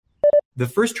the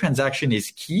first transaction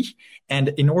is key. And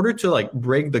in order to like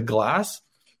break the glass,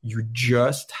 you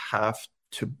just have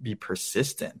to be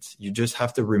persistent. You just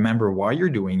have to remember why you're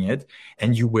doing it,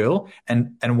 and you will.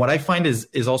 And what I find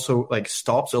is also like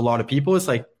stops a lot of people. It's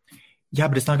like, yeah,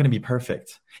 but it's not going to be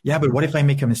perfect. Yeah, but what if I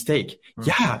make a mistake?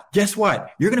 Yeah, guess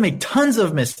what? You're going to make tons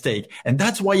of mistakes. And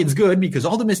that's why it's good, because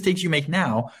all the mistakes you make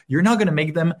now, you're not going to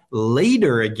make them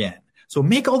later again. So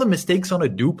make all the mistakes on a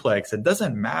duplex. It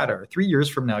doesn't matter. 3 years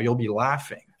from now, you'll be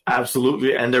laughing.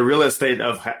 Absolutely. And the real estate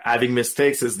of having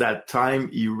mistakes is that time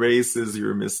erases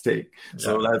your mistake.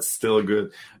 So that's still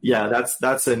good. Yeah,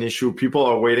 that's an issue. People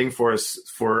are waiting for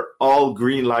all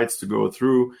green lights to go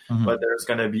through, but there's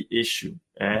going to be issue.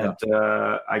 And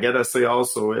I got to say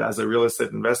also, as a real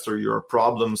estate investor, you're a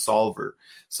problem solver.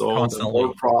 So Constantly. the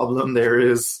more problem there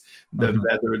is, the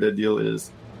better the deal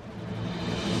is.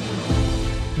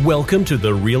 Welcome to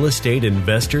the Real Estate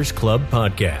Investors Club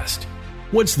podcast.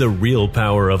 What's the real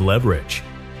power of leverage?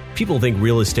 People think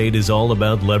real estate is all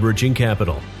about leveraging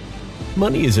capital.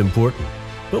 Money is important,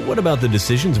 but what about the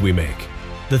decisions we make?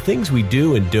 The things we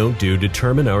do and don't do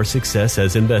determine our success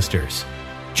as investors.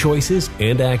 Choices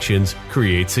and actions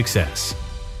create success.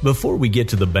 Before we get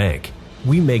to the bank,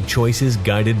 we make choices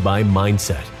guided by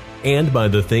mindset and by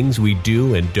the things we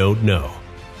do and don't know.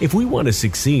 If we want to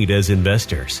succeed as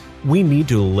investors, we need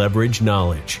to leverage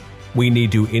knowledge. We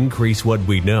need to increase what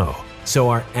we know, so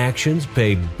our actions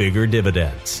pay bigger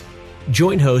dividends.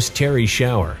 Join host Terry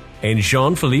Schauer and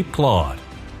Jean-Philippe Claude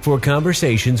for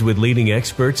conversations with leading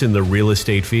experts in the real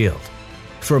estate field.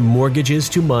 From mortgages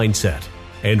to mindset,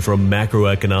 and from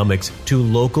macroeconomics to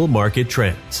local market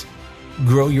trends.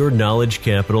 Grow your knowledge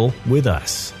capital with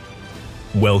us.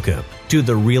 Welcome to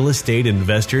the Real Estate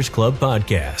Investors Club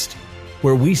podcast,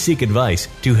 where we seek advice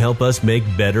to help us make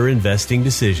better investing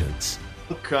decisions.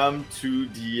 Welcome to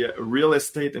the Real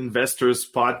Estate Investors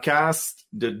Podcast,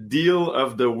 the Deal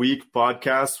of the Week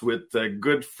podcast with a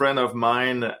good friend of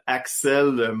mine,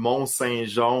 Axel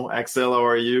Mont-Saint-Jean. Axel, how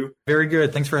are you? Very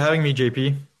good. Thanks for having me,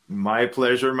 JP. My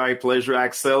pleasure.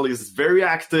 Axel is very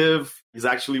active. He's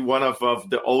actually one of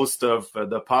the hosts of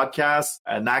the podcast,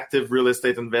 an active real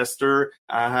estate investor.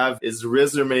 I have his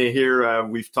resume here.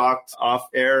 We've talked off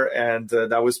air, and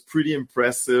that was pretty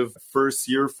impressive first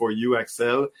year for you,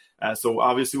 Axel. So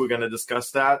obviously we're going to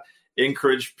discuss that.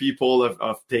 Encourage people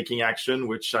of taking action,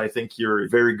 which I think you're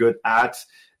very good at.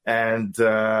 And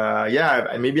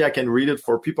maybe I can read it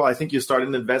for people. I think you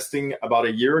started investing about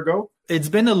a year ago. It's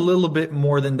been a little bit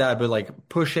more than that, but like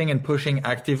pushing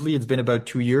actively, it's been about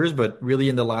 2 years. But really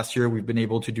in the last year, we've been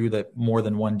able to do that more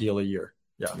than one deal a year.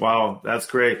 Yeah. Wow, that's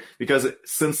great. Because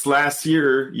since last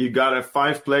year, you got a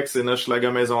 5-plex in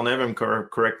Hochelaga Maisonneuve, and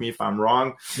correct me if I'm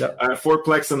wrong. Yep.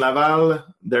 4-plex in Laval.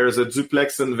 There's a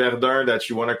duplex in Verdun that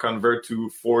you want to convert to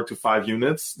 4 to 5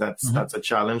 units. That's a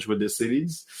challenge with the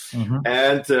cities.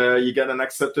 And you got an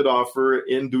accepted offer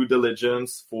in due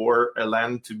diligence for a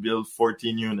land to build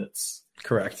 14 units.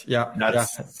 Correct. Yeah.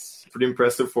 That's pretty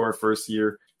impressive for a first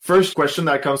year. First question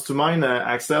that comes to mind,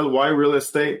 Axel, why real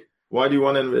estate? Why do you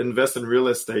want to invest in real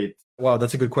estate? Wow,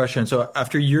 that's a good question. So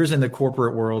after years in the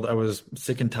corporate world, I was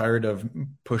sick and tired of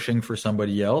pushing for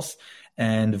somebody else.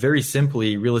 And very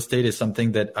simply, real estate is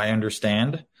something that I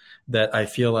understand, that I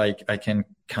feel like I can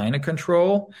kind of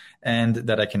control, and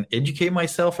that I can educate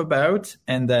myself about,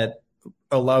 and that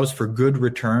allows for good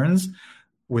returns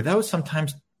without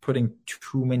sometimes putting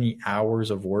too many hours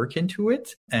of work into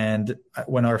it. And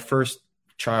when our first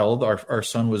child, our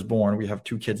son was born, we have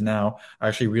 2 kids now, I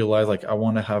actually realized like I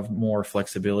want to have more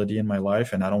flexibility in my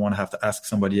life, and I don't want to have to ask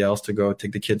somebody else to go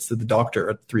take the kids to the doctor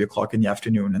at 3:00 in the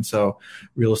afternoon. And so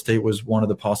real estate was one of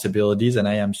the possibilities, and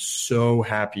I am so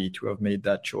happy to have made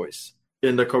that choice.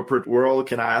 In the corporate world,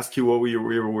 can I ask you what we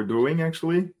were doing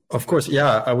actually? Of course.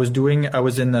 Yeah. I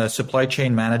was in the supply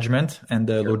chain management and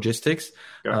the logistics.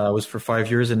 I was for 5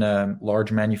 years in a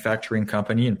large manufacturing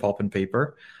company in pulp and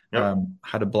paper.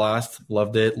 Had a blast,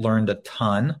 loved it, learned a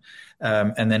ton.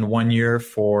 And then 1 year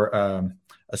for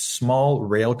a small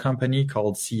rail company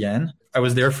called CN. I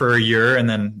was there for a year, and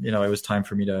then, it was time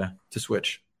for me to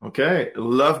switch. Okay.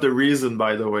 Love the reason,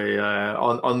 by the way.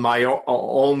 On my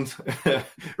own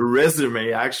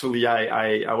resume, actually,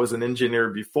 I was an engineer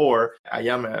before. I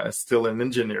am still an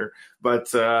engineer,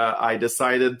 but I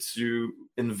decided to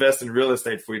invest in real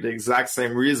estate for the exact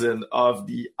same reason of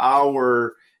the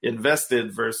hour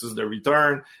invested versus the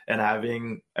return, and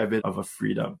having a bit of a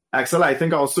freedom. Axel, I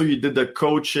think also you did the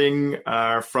coaching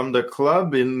from the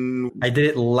club I did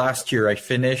it last year. I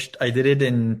did it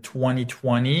in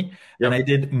 2020, and I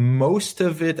did most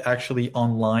of it actually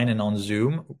online and on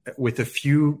Zoom, with a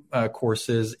few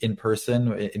courses in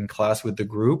person in class with the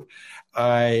group.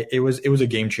 it was a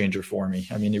game changer for me.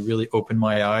 I mean, it really opened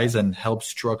my eyes and helped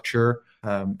structure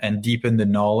and deepen the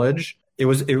knowledge. It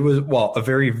was a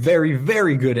very, very,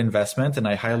 very good investment, and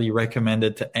I highly recommend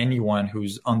it to anyone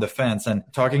who's on the fence. And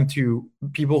talking to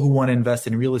people who want to invest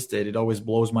in real estate, it always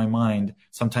blows my mind.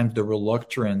 Sometimes the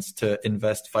reluctance to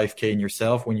invest $5,000 in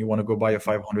yourself when you want to go buy a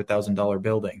 $500,000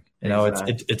 building. You know,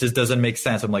 exactly. It just doesn't make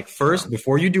sense. I'm like, first,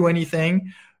 before you do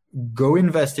anything, go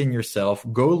invest in yourself,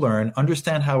 go learn,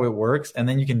 understand how it works, and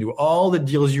then you can do all the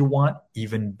deals you want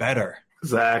even better.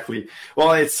 Exactly.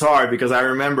 Well, it's hard because I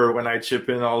remember when I chip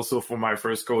in also for my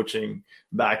first coaching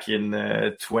back in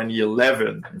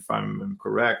 2011, if I'm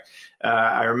correct.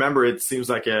 I remember it seems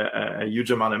like a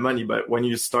huge amount of money, but when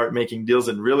you start making deals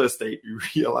in real estate, you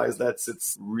realize that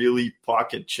it's really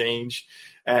pocket change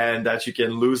and that you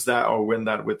can lose that or win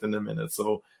that within a minute.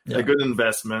 So a good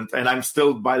investment. And I'm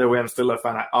still, by the way, I'm still a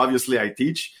fan. Obviously, I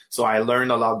teach, so I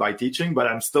learn a lot by teaching, but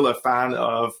I'm still a fan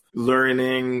of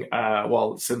learning.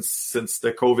 Well, since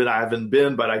the COVID, I haven't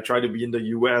been, but I try to be in the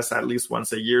US at least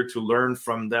once a year to learn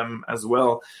from them as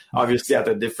well. Obviously, at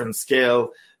a different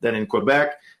scale than in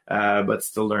Quebec, but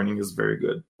still learning is very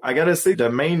good. I gotta say,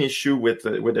 the main issue with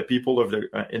the people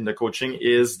in the coaching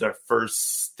is the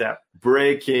first step,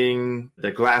 breaking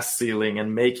the glass ceiling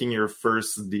and making your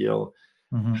first deal.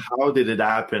 Mm-hmm. How did it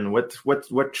happen?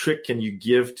 What trick can you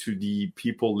give to the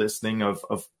people listening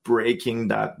of breaking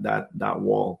that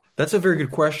wall? That's a very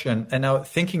good question. And now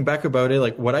thinking back about it,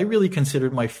 like what I really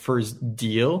considered my first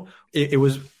deal, it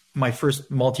was my first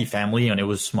multifamily, and it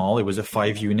was small. It was a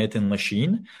 5-unit in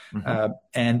Lachine. Mm-hmm.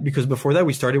 And because before that,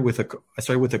 I started with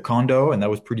a condo, and that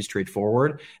was pretty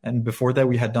straightforward. And before that,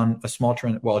 we had done a small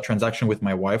transaction with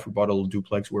my wife. We bought a little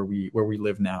duplex where we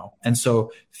live now. And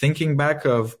so thinking back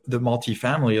of the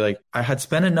multifamily, like I had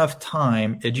spent enough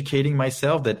time educating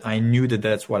myself that I knew that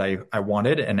that's what I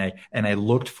wanted, and I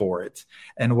looked for it.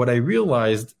 And what I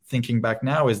realized thinking back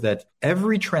now is that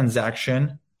every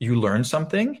transaction you learn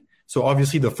something. So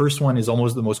obviously the first one is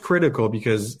almost the most critical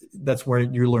because that's where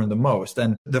you learn the most.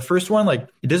 And the first one, like,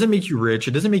 it doesn't make you rich.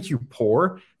 It doesn't make you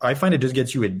poor. I find it just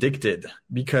gets you addicted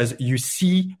because you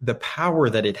see the power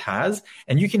that it has,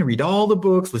 and you can read all the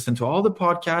books, listen to all the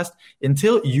podcasts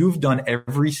until you've done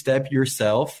every step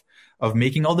yourself of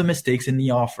making all the mistakes in the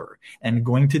offer and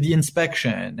going to the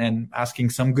inspection and asking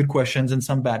some good questions and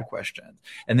some bad questions.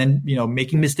 And then,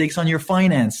 making mistakes on your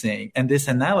financing and this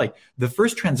and that. Like, the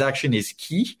first transaction is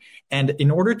key. And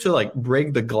in order to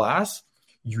break the glass,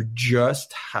 you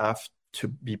just have to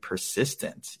be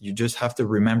persistent. You just have to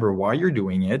remember why you're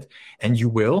doing it, and you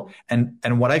will. And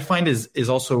what I find is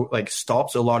also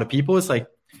stops a lot of people. It's like,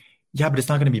 yeah, but it's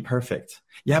not going to be perfect.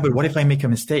 Yeah, but what if I make a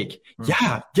mistake?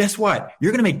 Yeah, guess what?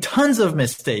 You're going to make tons of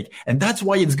mistakes. And that's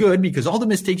why it's good, because all the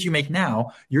mistakes you make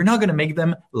now, you're not going to make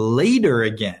them later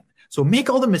again. So make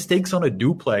all the mistakes on a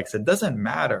duplex. It doesn't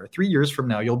matter. 3 years from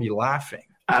now, you'll be laughing.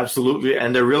 Absolutely.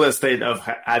 And the real estate of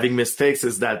having mistakes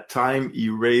is that time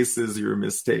erases your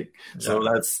mistake. So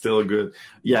that's still good.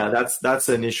 Yeah, that's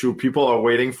an issue. People are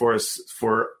waiting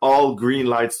for all green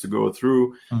lights to go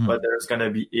through, but there's going to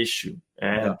be issue.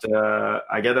 And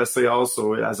I got to say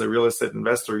also, as a real estate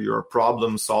investor, you're a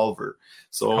problem solver.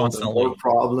 So constantly. The more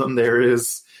problem there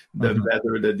is, the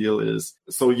better the deal is.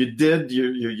 So you did,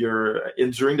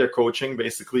 during the coaching,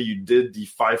 basically you did the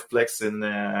 5-plex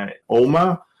in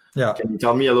OMA. Yeah. Can you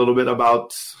tell me a little bit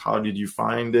about how did you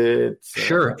find it?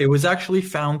 Sure. It was actually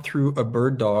found through a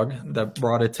bird dog that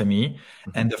brought it to me.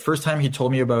 And the first time he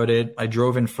told me about it, I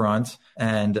drove in front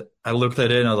and I looked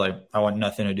at it and I was like, I want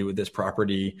nothing to do with this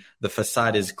property. The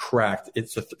facade is cracked.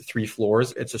 It's 3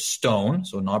 floors. It's a stone,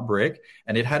 so not brick.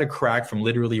 And it had a crack from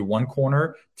literally one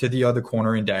corner to the other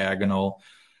corner in diagonal.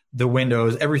 The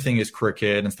windows, everything is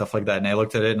crooked and stuff like that. And I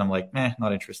looked at it and I'm like,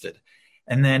 not interested.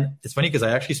 And then it's funny because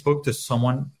I actually spoke to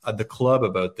someone at the club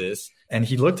about this, and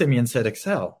he looked at me and said,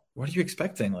 Excel, what are you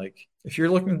expecting? Like, if you're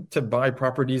looking to buy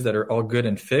properties that are all good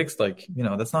and fixed,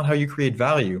 that's not how you create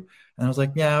value. And I was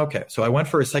like, yeah, okay. So I went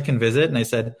for a second visit and I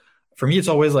said, for me, it's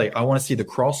always I want to see the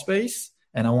crawl space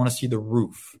and I want to see the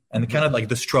roof and kind of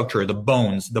the structure, the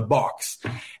bones, the box.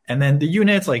 And then the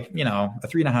units, a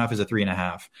 3.5 is a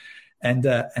 3.5. And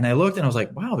I looked and I was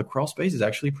like, wow, the crawl space is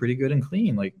actually pretty good and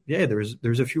clean.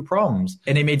 There's a few problems,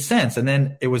 and it made sense. And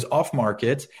then it was off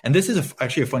market. And this is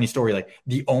actually a funny story.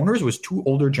 The owners was 2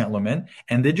 older gentlemen,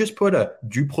 and they just put a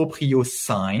Du Proprio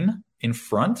sign in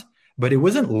front, but it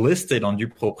wasn't listed on Du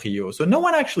Proprio. So no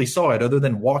one actually saw it other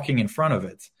than walking in front of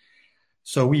it.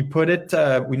 So we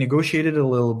we negotiated a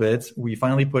little bit. We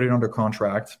finally put it under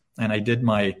contract, and I did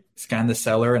my scan the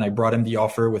seller, and I brought him the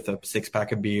offer with a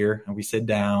 6-pack of beer, and we sit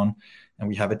down and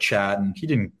we have a chat, and he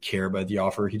didn't care about the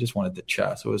offer. He just wanted to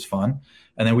chat. So it was fun.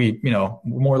 And then we,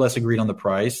 more or less agreed on the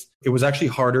price. It was actually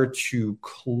harder to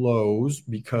close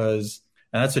because,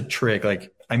 and that's a trick.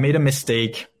 Like I made a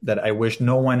mistake that I wish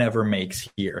no one ever makes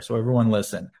here. So everyone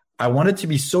listen. I wanted to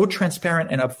be so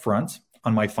transparent and upfront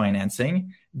on my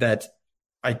financing that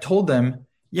I told them,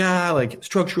 yeah, like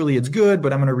structurally it's good,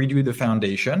 but I'm going to redo the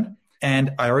foundation.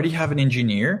 And I already have an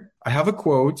engineer. I have a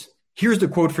quote. Here's the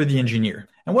quote for the engineer.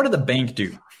 And what did the bank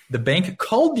do? The bank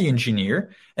called the engineer,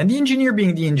 and the engineer,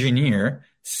 being the engineer,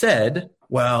 said,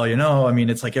 well,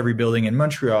 it's like every building in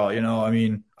Montreal,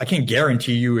 I can't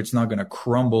guarantee you it's not going to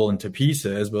crumble into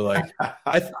pieces, but like,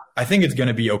 I think it's going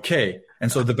to be okay.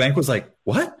 And so the bank was like,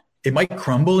 what? It might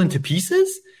crumble into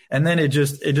pieces? And then it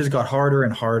just got harder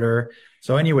and harder.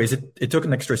 So anyways, it took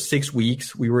an extra 6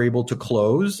 weeks. We were able to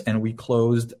close, and we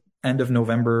closed end of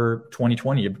November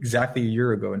 2020, exactly a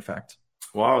year ago, in fact.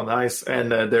 Wow, nice.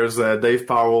 And there's Dave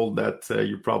Powell that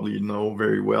you probably know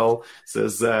very well.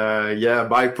 Says,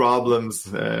 buy problems.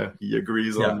 He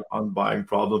agrees on buying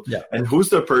problems. Yeah. And who's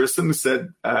the person who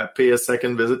said pay a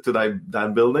second visit to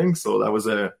that building? So that was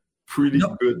a pretty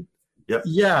good. Yep.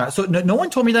 Yeah. So no one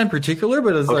told me that in particular,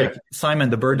 but it's like Simon,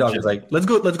 the bird dog, is like, let's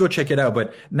go check it out.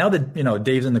 But now that,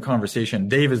 Dave's in the conversation,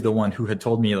 Dave is the one who had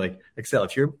told me, like, Axel,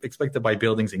 if you expect to buy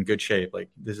buildings in good shape, like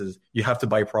you have to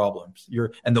buy problems.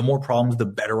 And the more problems, the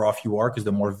better off you are, because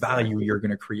the more value you're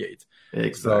going to create.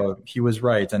 Exactly. So he was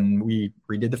right. And we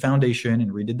redid the foundation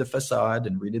and redid the facade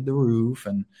and redid the roof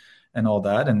and all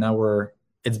that. And now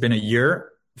it's been a year,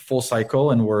 full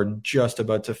cycle, and we're just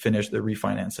about to finish the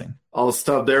refinancing. I'll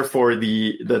stop there for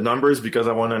the numbers, because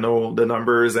I want to know the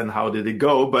numbers and how did it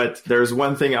go. But there's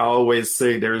one thing I always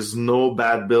say: there's no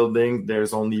bad building,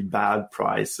 there's only bad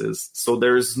prices. So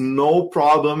there's no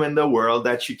problem in the world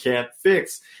that you can't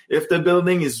fix. If the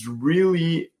building is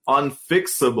really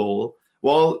unfixable,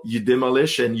 well, you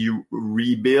demolish and you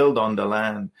rebuild on the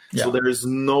land. Yeah. So there's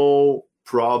no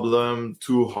problem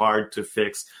too hard to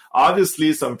fix.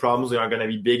 Obviously, some problems are going to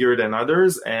be bigger than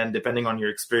others, and depending on your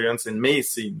experience, it may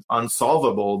seem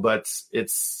unsolvable, but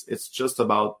it's just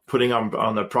about putting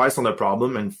on the price on the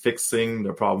problem and fixing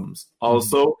the problems.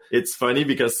 Also, it's funny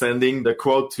because sending the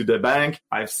quote to the bank,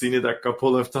 I've seen it a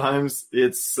couple of times.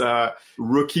 It's a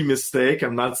rookie mistake.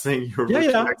 I'm not saying you're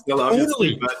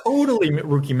totally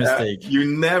rookie mistake. You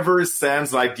never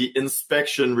send like the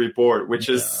inspection report, which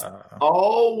is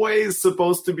always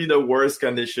supposed to be the worst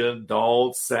condition.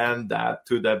 Don't send that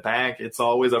to the bank. It's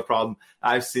always a problem.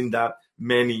 I've seen that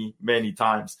many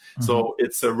times. Mm-hmm. So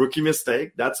it's a rookie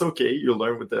mistake. That's okay. You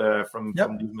learn from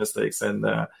these mistakes, and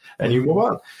you move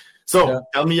on. So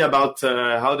tell me about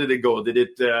how did it go? Did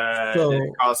it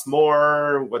cost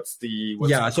more?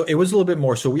 So it was a little bit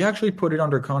more. So we actually put it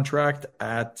under contract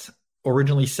at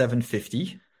originally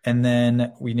 $750, and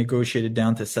then we negotiated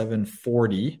down to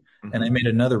 $740. Mm-hmm. And I made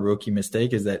another rookie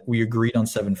mistake, is that we agreed on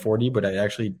 $740, but I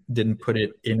actually didn't put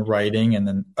it in writing and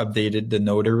then updated the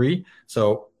notary.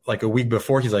 So like a week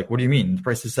before, he's like, what do you mean? The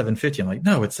price is $750. I'm like,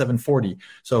 no, it's $740.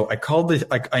 So I called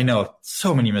I know,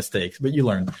 so many mistakes, but you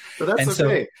learn. But that's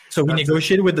okay. So we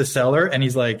negotiated with the seller, and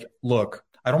he's like, look,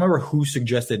 I don't remember who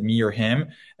suggested, me or him.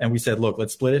 And we said, look,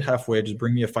 let's split it halfway. Just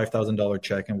bring me a $5,000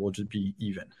 check and we'll just be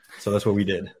even. So that's what we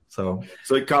did. So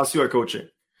it cost you a coaching.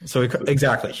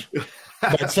 Exactly.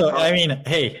 But so, I mean,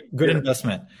 hey, good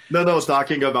investment. No,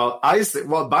 talking about,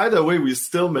 by the way, we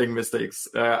still make mistakes.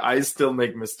 I still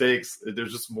make mistakes. They're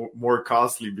just more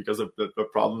costly because of the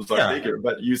problems are bigger,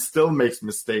 but you still make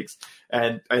mistakes,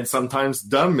 and sometimes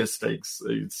dumb mistakes.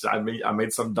 I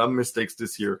made some dumb mistakes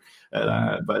this year,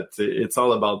 but it's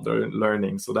all about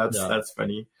learning. So that's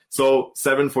funny. So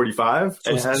 745.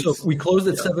 So we closed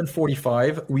at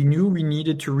 745. We knew we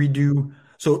needed to redo.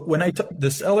 So when the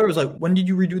seller was like, when did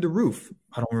you redo the roof?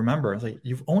 I don't remember. I was like,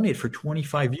 you've owned it for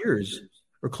 25 years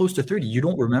or close to 30. You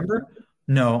don't remember?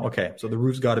 No. Okay. So the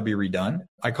roof's got to be redone.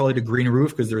 I call it a green roof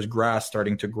because there's grass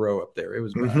starting to grow up there. It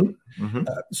was bad. Mm-hmm.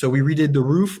 So we redid the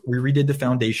roof. We redid the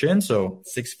foundation. So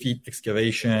 6 feet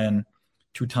excavation,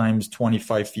 2 times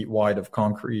 25 feet wide of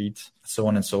concrete, so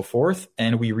on and so forth.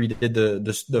 And we redid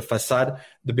the facade.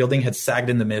 The building had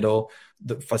sagged in the middle.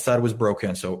 The facade was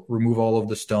broken. So remove all of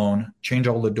the stone, change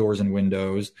all the doors and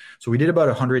windows. So we did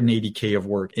about $180K of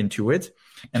work into it.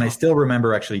 And I still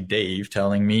remember actually Dave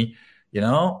telling me,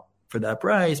 for that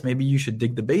price, maybe you should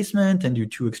dig the basement and do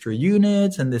 2 extra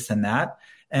units and this and that.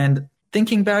 And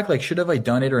thinking back, like, should have I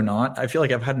done it or not? I feel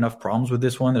like I've had enough problems with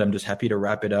this one that I'm just happy to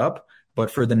wrap it up.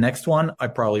 But for the next one, I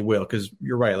probably will, because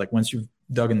you're right. Like, once you've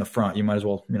dug in the front, you might as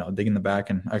well, dig in the back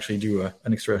and actually do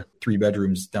an extra 3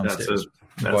 bedrooms downstairs.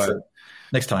 That's it.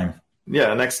 Next time.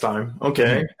 Yeah, next time.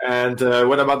 Okay. And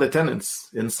what about the tenants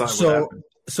inside?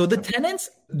 So the tenants,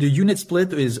 the unit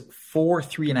split is 4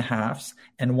 3.5s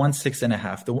and 1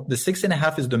 6.5. The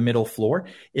 6.5 is the middle floor.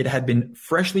 It had been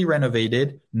freshly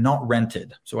renovated, not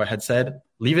rented. So I had said,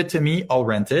 leave it to me, I'll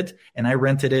rent it. And I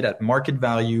rented it at market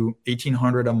value,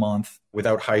 $1,800 a month,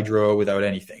 without hydro, without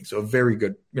anything. So a very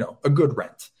good, a good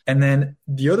rent. And then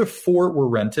the other 4 were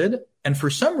rented. And for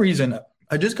some reason,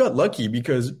 I just got lucky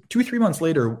because 2-3 months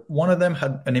later, one of them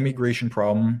had an immigration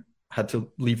problem, had to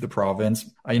leave the province.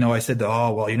 I said,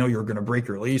 you're going to break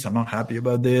your lease. I'm not happy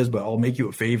about this, but I'll make you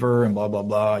a favor and blah, blah,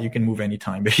 blah. You can move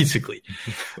anytime, basically.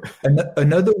 And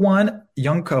another one,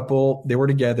 young couple, they were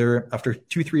together. After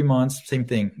 2-3 months, same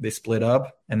thing. They split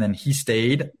up and then he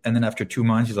stayed. And then after 2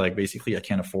 months, he's like, basically, I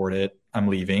can't afford it. I'm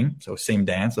leaving. So same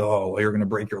dance. You're going to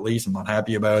break your lease. I'm not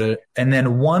happy about it. And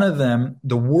then one of them,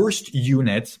 the worst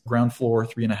unit, ground floor,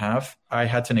 3.5, I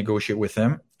had to negotiate with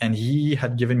him. And he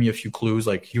had given me a few clues,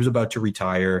 like he was about to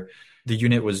retire. The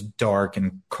unit was dark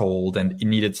and cold and it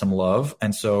needed some love.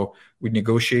 And so we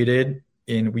negotiated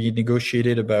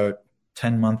about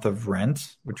 10 months of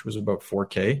rent, which was about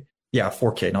 $4,000. Yeah,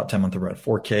 $4,000, not 10 months of rent,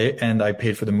 $4,000. And I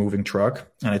paid for the moving truck.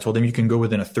 And I told him you can go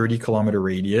within a 30-kilometer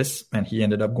radius. And he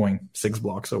ended up going 6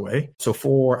 blocks away. So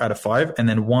 4 out of 5. And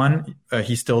then 1,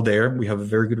 he's still there. We have a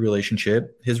very good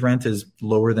relationship. His rent is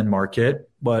lower than market,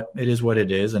 but it is what it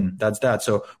is. And that's that.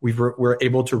 So we're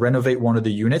able to renovate one of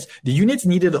the units. The units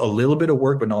needed a little bit of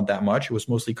work, but not that much. It was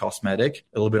mostly cosmetic,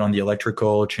 a little bit on the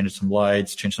electrical, changed some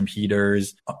lights, changed some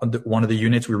heaters. One of the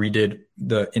units, we redid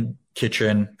the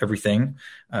kitchen, everything,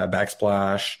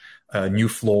 backsplash, new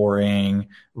flooring,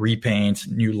 repaint,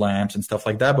 new lamps and stuff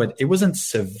like that. But it wasn't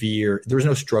severe. There was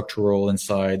no structural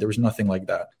inside. There was nothing like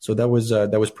that. So that was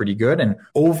pretty good. And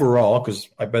overall, because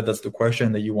I bet that's the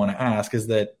question that you want to ask, is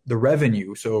that the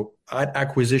revenue. So at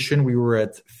acquisition, we were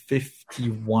at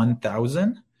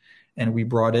 51,000 and we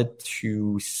brought it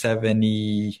to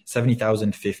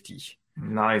 70,050.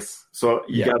 Nice. So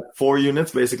you got 4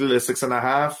 units, basically the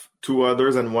 6.5, 2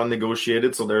 others, and 1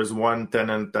 negotiated. So there's 1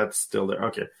 tenant that's still there.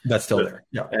 Okay. That's still there.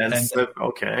 Yeah.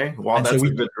 Okay. Wow, that's a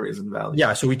good raise in value.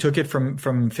 Yeah. So we took it from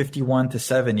 51 to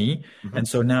 70. Mm-hmm. And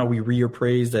so now we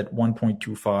reappraised at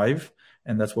 1.25.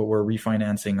 And that's what we're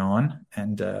refinancing on.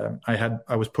 And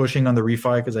I was pushing on the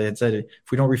refi because I had said,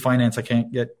 if we don't refinance, I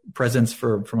can't get presents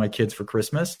for my kids for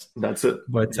Christmas. That's it.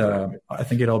 But I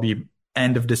think it'll be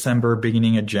end of December,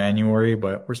 beginning of January,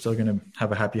 but we're still going to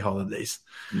have a happy holidays.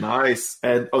 Nice.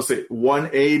 And I'll say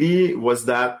 180, was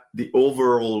that the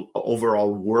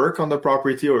overall work on the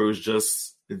property, or it was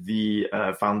just the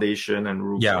foundation and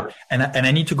roof? Yeah. And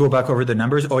I need to go back over the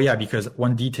numbers. Oh yeah, because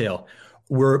one detail,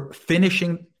 we're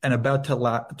finishing and about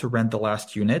to rent the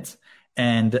last unit.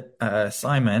 And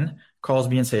Simon calls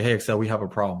me and say, hey, Axel, we have a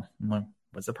problem. I'm like,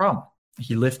 what's the problem?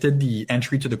 He lifted the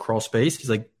entry to the crawl space. He's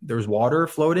like, there's water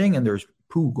floating and there's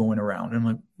poo going around. And I'm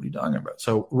like, what are you talking about?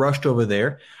 So rushed over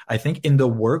there. I think in the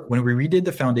work, when we redid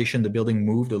the foundation, the building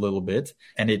moved a little bit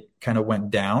and it kind of went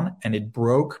down and it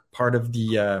broke part of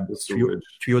the sewage.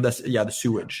 The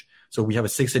sewage. So we have a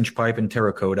 6-inch pipe in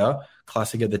terracotta,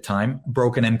 classic at the time,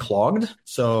 broken and clogged.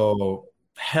 So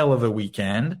hell of a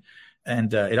weekend.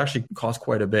 And it actually cost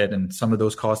quite a bit. And some of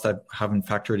those costs I haven't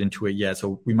factored into it yet.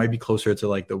 So we might be closer to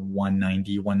like the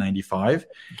 190, 195.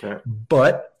 Okay.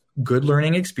 But good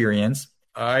learning experience.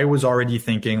 I was already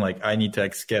thinking like I need to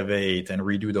excavate and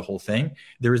redo the whole thing.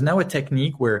 There is now a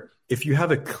technique where if you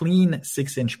have a clean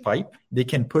 6-inch pipe, they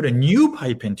can put a new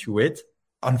pipe into it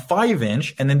on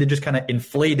 5-inch and then they just kind of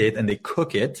inflate it and they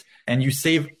cook it and you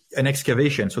save an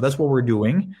excavation. So that's what we're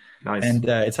doing. Nice. And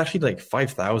it's actually like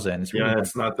 5,000. It's really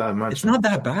it's not that much. It's not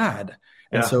that bad.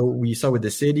 And so we saw with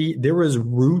the city, there was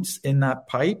roots in that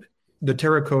pipe. The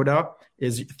terracotta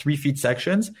is 3 feet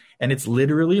sections. And it's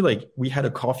literally like we had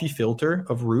a coffee filter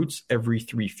of roots every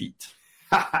 3 feet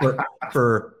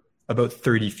for about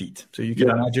 30 feet. So you can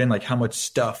imagine like how much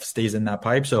stuff stays in that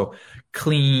pipe. So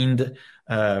cleaned,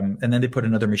 and then they put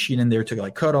another machine in there to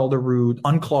like cut all the root,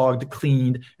 unclogged,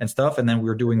 cleaned and stuff. And then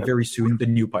we're doing very soon the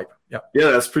new pipe. Yeah.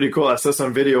 Yeah, that's pretty cool. I saw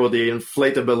some video where they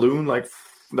inflate a balloon like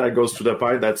that goes through the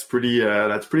pipe. That's pretty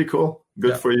cool.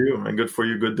 Good for you and good for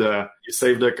you. Good. You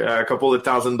saved a couple of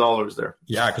 $1,000 there.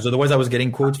 Yeah. Because otherwise I was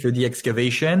getting quotes for the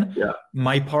excavation,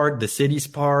 my part, the city's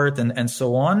part and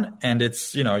so on. And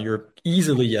it's, you're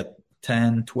easily at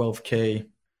 10, 12K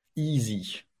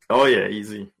easy. Oh yeah,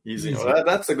 easy. Well,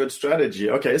 that's a good strategy.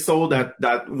 Okay, so that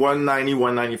 190,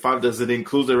 195, does it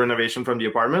include the renovation from the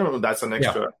apartment, or that's an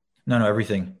extra? No,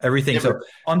 everything. So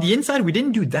on the inside, we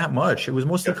didn't do that much. It was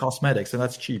mostly cosmetics, and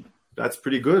that's cheap. that's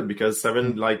pretty good because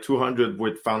 200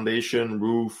 with foundation,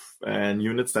 roof, and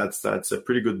units. That's a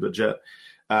pretty good budget.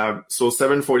 So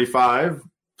 745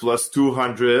 plus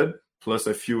 200 plus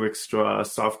a few extra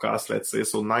soft costs, let's say.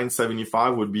 So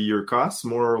 975 would be your cost,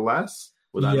 more or less.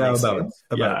 Would that make sense?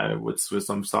 Yeah, with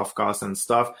some soft costs and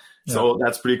stuff. Yeah. So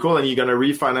that's pretty cool. And you're going to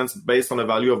refinance based on a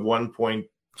value of 1.2.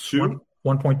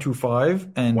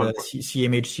 1.25 and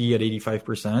CMHC at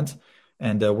 85%.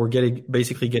 And we're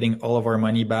basically getting all of our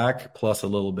money back plus a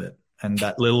little bit. And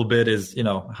that little bit is,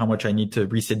 how much I need to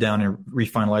sit down and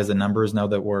refinalize the numbers now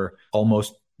that we're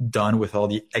almost done with all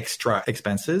the extra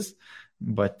expenses.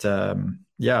 But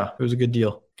it was a good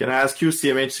deal. Can I ask you,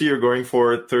 CMHC, you're going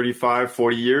for 35,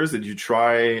 40 years. Did you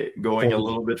try going 40. A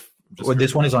little bit?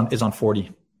 This one is on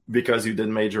 40. Because you did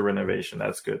major renovation.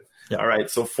 That's good. Yeah. All right.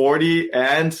 So 40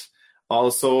 and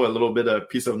also a little bit of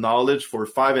piece of knowledge for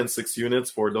 5 and 6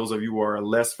 units. For those of you who are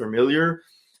less familiar,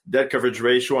 debt coverage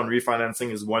ratio on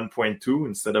refinancing is 1.2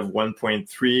 instead of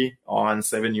 1.3 on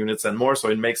 7 units and more. So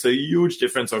it makes a huge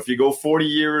difference. So if you go 40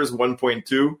 years,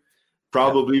 1.2,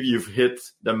 probably you've hit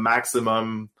the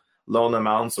maximum loan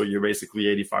amount. So you're basically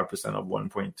 85% of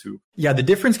 1.2. Yeah, the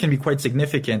difference can be quite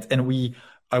significant. And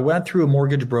I went through a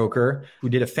mortgage broker who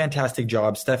did a fantastic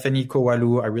job, Stephanie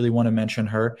Kowalu. I really want to mention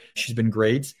her. She's been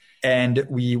great. And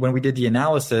when we did the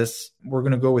analysis, we're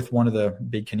going to go with one of the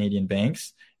big Canadian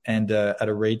banks and at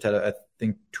a rate at I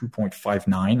think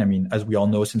 2.59. I mean, as we all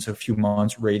know, since a few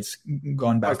months, rates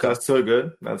gone back up. That's still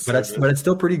good. But it's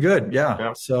still pretty good.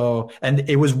 Yeah. So, and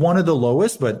it was one of the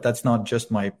lowest, but that's not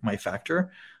just my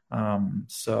factor.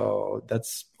 So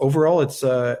that's overall, it's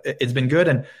been good,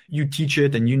 and you teach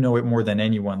it and you know it more than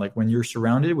anyone. Like when you're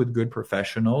surrounded with good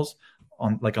professionals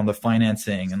on the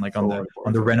financing and on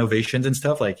the renovations and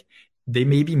stuff, like they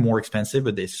may be more expensive,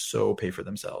 but they so pay for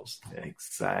themselves.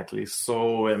 Exactly.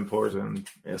 So important.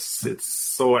 Yes, it's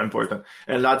so important.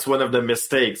 And that's one of the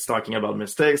mistakes, talking about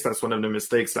mistakes. That's one of the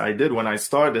mistakes I did when I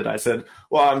started. I said,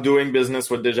 well, I'm doing business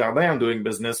with Desjardins. I'm doing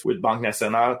business with Banque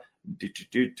Nationale.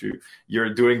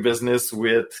 You're doing business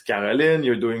with Caroline,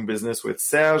 you're doing business with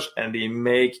Serge, and they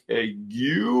make a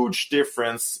huge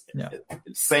difference. Yeah.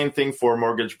 Same thing for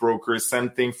mortgage brokers, same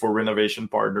thing for renovation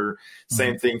partner,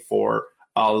 same thing for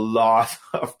a lot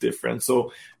of different.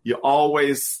 So you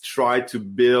always try to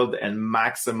build and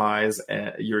maximize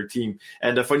your team.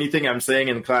 And the funny thing I'm saying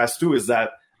in class too is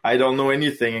that I don't know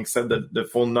anything except the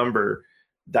phone number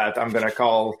that I'm going to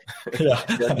call get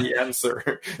the answer.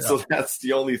 Yeah. So that's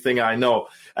the only thing I know.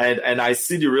 And I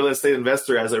see the real estate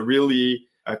investor as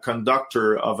a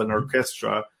conductor of an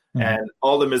orchestra, and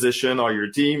all the musicians are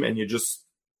your team, and you just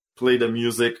play the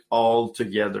music all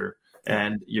together,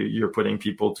 and you're putting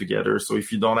people together. So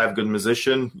if you don't have good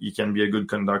musician, you can be a good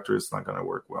conductor. It's not going to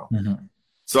work well. Mm-hmm.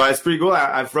 So it's pretty cool.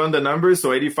 I've run the numbers.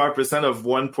 So 85% of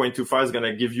 1.25 is going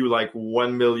to give you like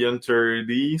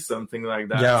 1,030,000, something like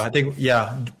that. Yeah, I think,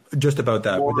 just about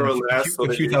that. More or less. So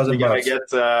a few thousand bucks. You're going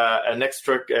to get an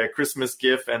extra Christmas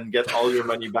gift and get all your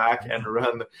money back and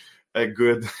run a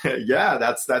good,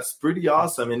 that's pretty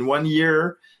awesome. In 1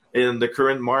 year in the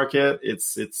current market,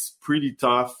 it's pretty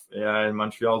tough in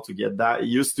Montreal to get that. It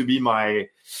used to be my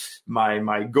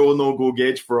go no go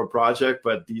gauge for a project,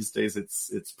 but these days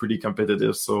it's pretty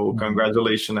competitive. So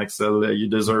congratulations, Axel, you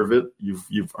deserve it.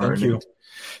 You've earned it.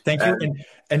 Thank you.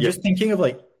 And just thinking of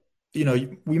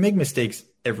we make mistakes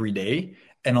every day,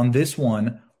 and on this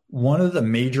one of the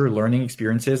major learning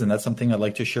experiences, and that's something I'd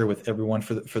like to share with everyone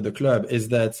for the club, is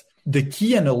that the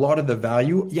key and a lot of the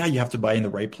value, you have to buy in the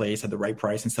right place at the right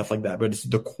price and stuff like that, but it's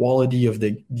the quality of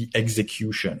the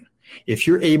execution. If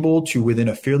you're able to, within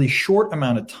a fairly short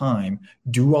amount of time,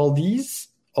 do all these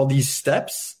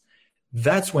steps,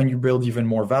 that's when you build even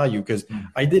more value. Because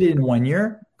I did it in 1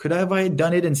 year. Could I have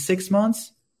done it in 6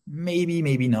 months?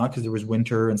 Maybe not, because there was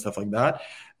winter and stuff like that.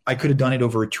 I could have done it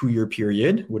over a 2-year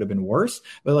period, would have been worse.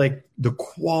 But the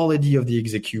quality of the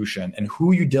execution and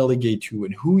who you delegate to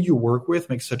and who you work with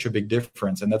makes such a big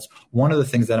difference. And that's one of the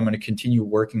things that I'm going to continue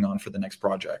working on for the next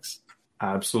projects.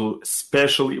 Absolutely.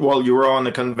 Especially, you were on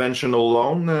a conventional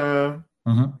loan,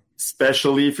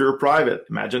 especially if you're private.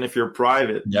 Imagine if you're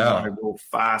private, you want to go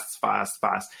fast.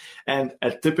 And a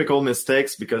typical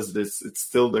mistakes, because it's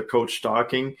still the coach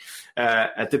talking,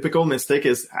 a typical mistake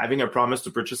is having a promise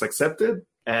to purchase accepted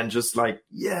and just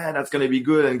that's going to be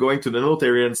good, and going to the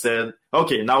notary and said,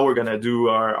 okay, now we're going to do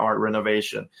our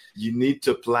renovation. You need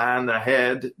to plan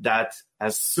ahead that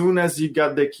as soon as you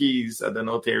got the keys at the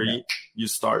notary, you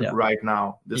start right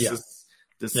now. This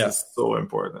is so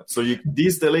important. So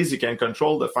these delays you can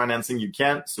control, the financing you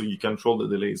can't, so you control the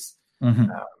delays.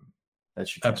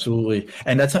 that you can. Absolutely.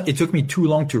 And it took me too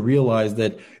long to realize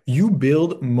that you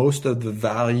build most of the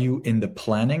value in the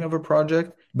planning of a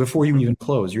project before you even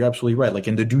close. You're absolutely right. Like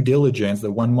in the due diligence,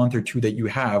 the 1 month or two that you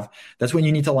have, that's when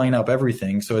you need to line up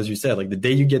everything. So as you said, like the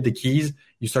day you get the keys,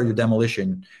 you start your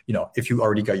demolition, if you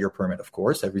already got your permit, of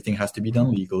course, everything has to be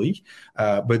done legally.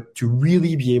 But to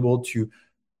really be able to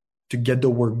get the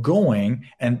work going.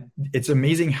 And it's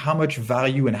amazing how much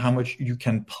value and how much you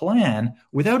can plan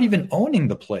without even owning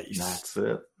the place. That's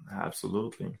it.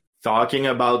 Absolutely. Talking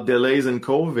about delays in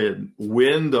COVID,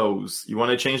 windows. You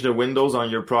want to change the windows on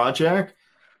your project?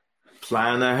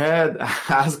 Plan ahead.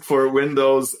 Ask for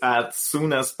windows as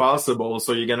soon as possible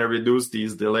so you're going to reduce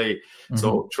these delays. Mm-hmm.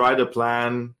 So try to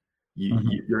plan.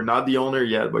 You're not the owner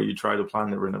yet, but you try to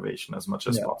plan the renovation as much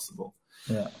as possible.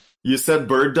 Yeah. You said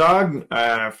bird dog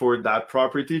for that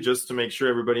property, just to make sure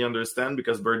everybody understand,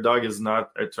 because bird dog is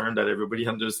not a term that everybody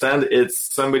understands. It's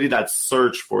somebody that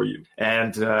search for you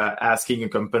and asking a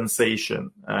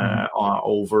compensation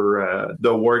over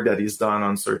the work that is done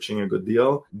on searching a good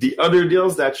deal. The other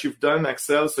deals that you've done,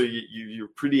 Axel, so you're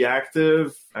pretty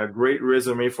active, a great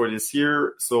resume for this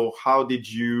year. So how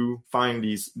did you find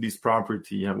these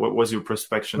property and what was your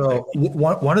prospection?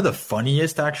 Well, one of the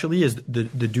funniest actually is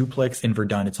the duplex in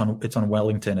Verdun. It's on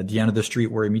Wellington at the end of the street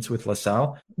where it meets with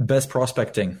LaSalle. Best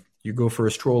prospecting. You go for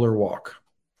a stroller walk.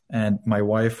 And my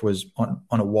wife was on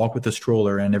a walk with a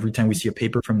stroller. And every time we see a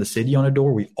paper from the city on a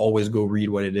door, we always go read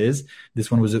what it is. This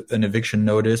one was an eviction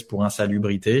notice pour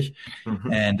insalubrité.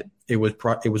 Mm-hmm. And it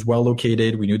was well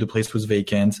located. We knew the place was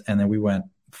vacant. And then we went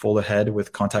full ahead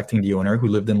with contacting the owner who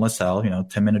lived in LaSalle,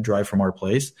 10-minute drive from our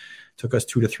place. Took us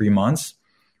 2 to 3 months.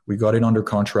 We got it under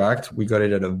contract. We got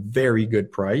it at a very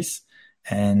good price.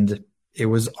 And it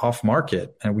was off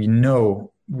market, and we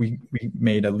know we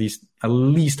made at least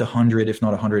 100, if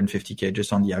not 150K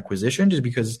just on the acquisition, just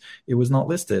because it was not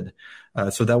listed.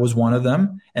 So that was one of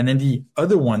them. And then the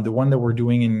other one, the one that we're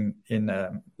doing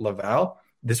in Laval,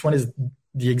 this one is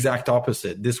the exact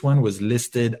opposite. This one was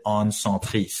listed on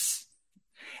Centris.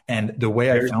 And the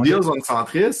way I found deals on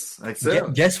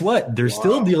Centris? Guess what? There's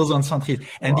still deals on Centris.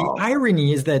 And the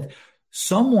irony is that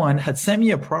someone had sent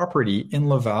me a property in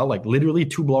Laval, like literally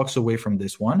 2 blocks away from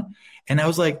this one. And I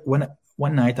was like,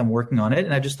 one night I'm working on it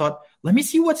and I just thought, let me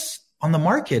see what's on the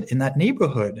market in that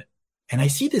neighborhood. And I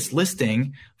see this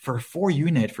listing for a 4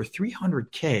 unit for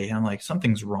 300K. And I'm like,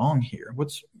 something's wrong here.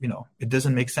 It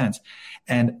doesn't make sense.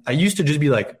 And I used to just be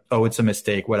like, oh, it's a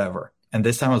mistake, whatever. And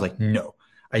this time I was like, no.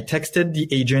 I texted the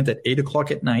agent at 8:00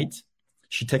 at night.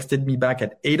 She texted me back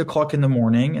at 8:00 in the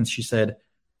morning and she said,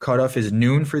 cutoff is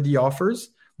noon for the offers.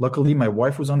 Luckily, my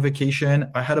wife was on vacation.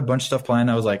 I had a bunch of stuff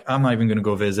planned. I was like, I'm not even going to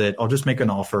go visit. I'll just make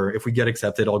an offer. If we get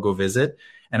accepted, I'll go visit.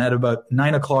 And at about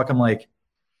 9:00, I'm like,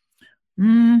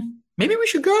 maybe we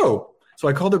should go. So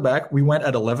I called her back. We went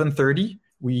at 11:30.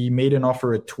 We made an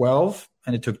offer at 12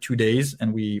 and it took 2 days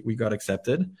and we got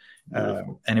accepted.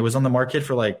 And it was on the market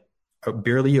for like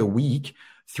barely a week,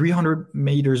 300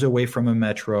 meters away from a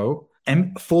metro.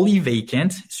 And fully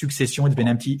vacant. Succession, it's been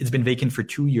empty. It's been vacant for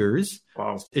 2 years.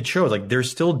 Wow. It shows like there's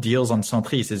still deals on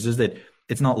Centris. It's just that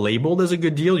it's not labeled as a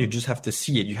good deal. You just have to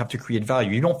see it. You have to create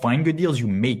value. You don't find good deals. You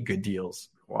make good deals.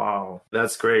 Wow.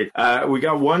 That's great. We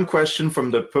got one question from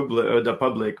the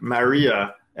public,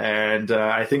 Maria. And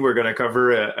I think we're going to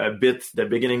cover a bit the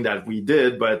beginning that we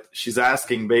did, but she's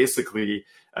asking basically,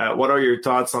 what are your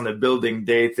thoughts on the building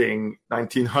dating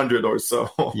 1900 or so?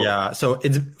 Yeah. So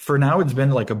it's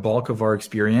been like a bulk of our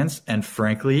experience. And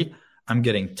frankly, I'm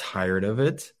getting tired of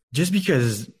it just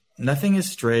because nothing is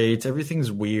straight.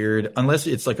 Everything's weird. Unless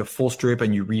it's like a full strip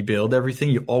and you rebuild everything,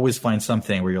 you always find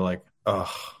something where you're like, oh,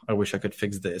 I wish I could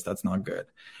fix this. That's not good.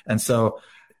 And so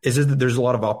there's a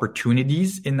lot of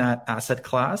opportunities in that asset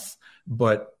class,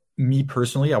 but me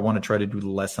personally, I want to try to do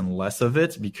less and less of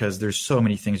it because there's so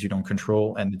many things you don't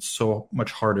control and it's so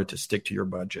much harder to stick to your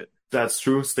budget. That's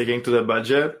true. Sticking to the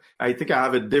budget. I think I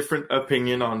have a different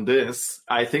opinion on this.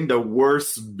 I think the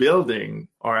worst building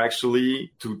are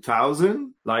actually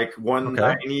 2000, like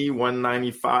 190,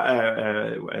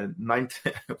 195,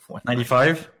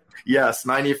 95? Yes,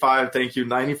 95. Thank you.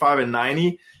 95 and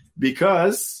 90,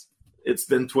 because it's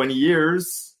been 20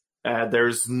 years.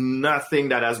 There's nothing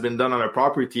that has been done on a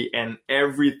property and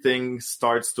everything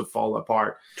starts to fall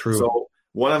apart. True. So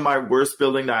one of my worst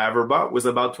building that I ever bought was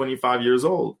about 25 years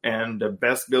old. And the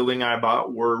best building I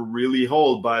bought were really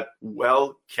old, but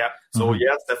well kept. So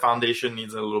yes, the foundation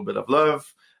needs a little bit of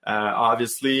love,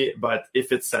 obviously. But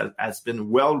if it has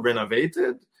been well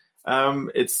renovated,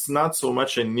 it's not so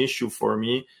much an issue for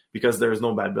me because there's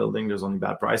no bad building. There's only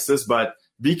bad prices. But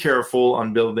be careful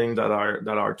on buildings that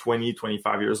are 20,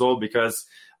 25 years old, because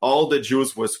all the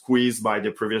juice was squeezed by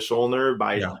the previous owner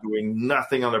by doing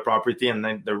nothing on the property. And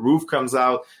then the roof comes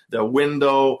out, the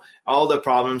window, all the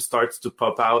problems starts to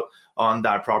pop out on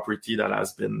that property that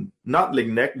has been not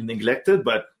neglected,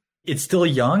 but it's still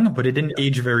young, but it didn't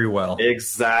age very well.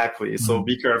 Exactly. So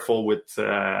be careful with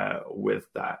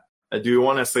that. Do you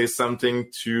want to say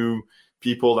something to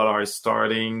people that are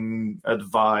starting,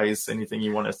 advice, anything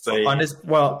you want to say?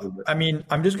 Well, I mean,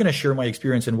 I'm just going to share my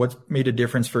experience, and what's made a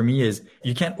difference for me is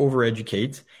you can't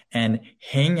overeducate, and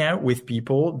hang out with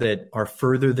people that are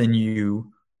further than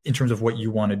you in terms of what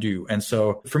you want to do. And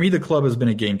so for me, the club has been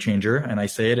a game changer, and I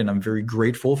say it, and I'm very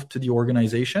grateful to the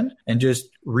organization. And just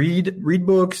read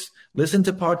books, listen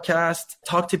to podcasts,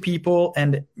 talk to people.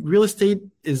 And real estate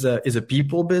is a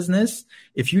people business.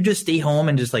 If you just stay home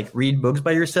and just like read books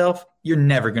by yourself, you're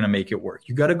never going to make it work.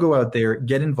 You got to go out there,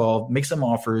 get involved, make some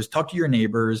offers, talk to your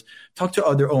neighbors, talk to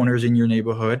other owners in your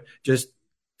neighborhood. Just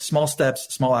small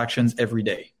steps, small actions every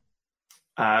day.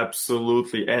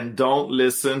 Absolutely. And don't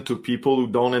listen to people who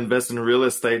don't invest in real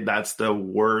estate. That's the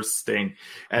worst thing.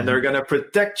 And they're going to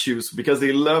protect you because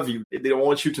they love you. They don't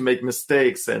want you to make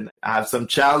mistakes and have some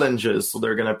challenges. So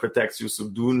they're going to protect you. So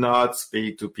do not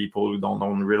speak to people who don't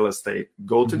own real estate.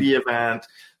 Go to the event,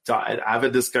 have a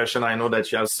discussion. I know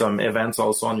that you have some events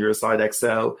also on your side,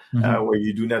 Axel, where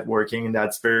you do networking. And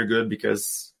that's very good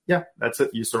because that's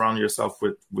it. You surround yourself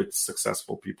with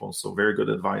successful people. So very good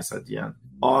advice at the end.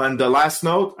 On the last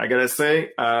note, I got to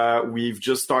say, we've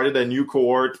just started a new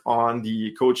cohort on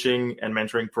the coaching and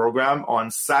mentoring program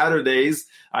on Saturdays.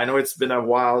 I know it's been a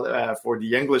while for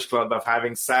the English Club of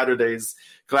having Saturdays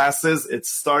classes. It's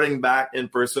starting back in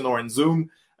person or in Zoom.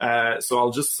 So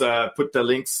I'll just put the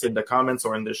links in the comments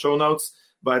or in the show notes.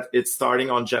 But it's starting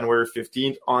on January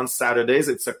 15th on Saturdays.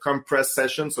 It's a compressed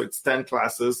session. So it's 10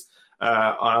 classes.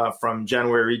 From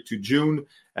January to June,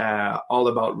 all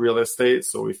about real estate.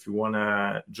 So if you want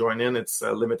to join in, it's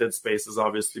limited spaces,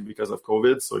 obviously, because of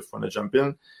COVID. So if you want to jump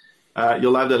in,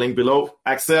 you'll have the link below.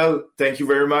 Axel, thank you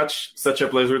very much. Such a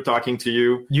pleasure talking to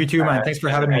you. You too, man. Thanks for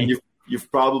having me.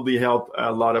 You've probably helped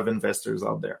a lot of investors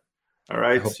out there. All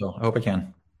right. I hope so. I hope I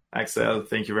can. Axel,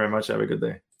 thank you very much. Have a good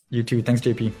day. You too. Thanks,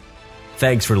 JP.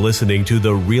 Thanks for listening to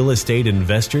the Real Estate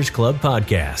Investors Club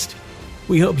podcast.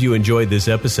 We hope you enjoyed this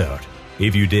episode.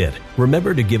 If you did,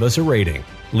 remember to give us a rating,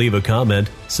 leave a comment,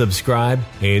 subscribe,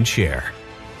 and share.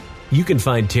 You can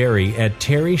find Terry at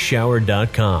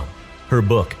terryshower.com. Her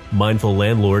book, Mindful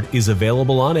Landlord, is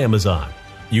available on Amazon.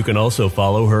 You can also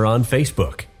follow her on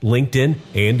Facebook, LinkedIn,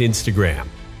 and Instagram.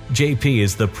 JP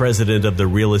is the president of the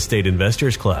Real Estate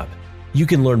Investors Club. You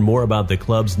can learn more about the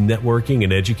club's networking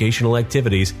and educational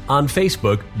activities on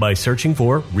Facebook by searching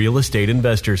for Real Estate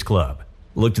Investors Club.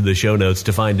 Look to the show notes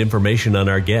to find information on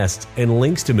our guests and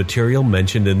links to material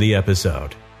mentioned in the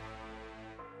episode.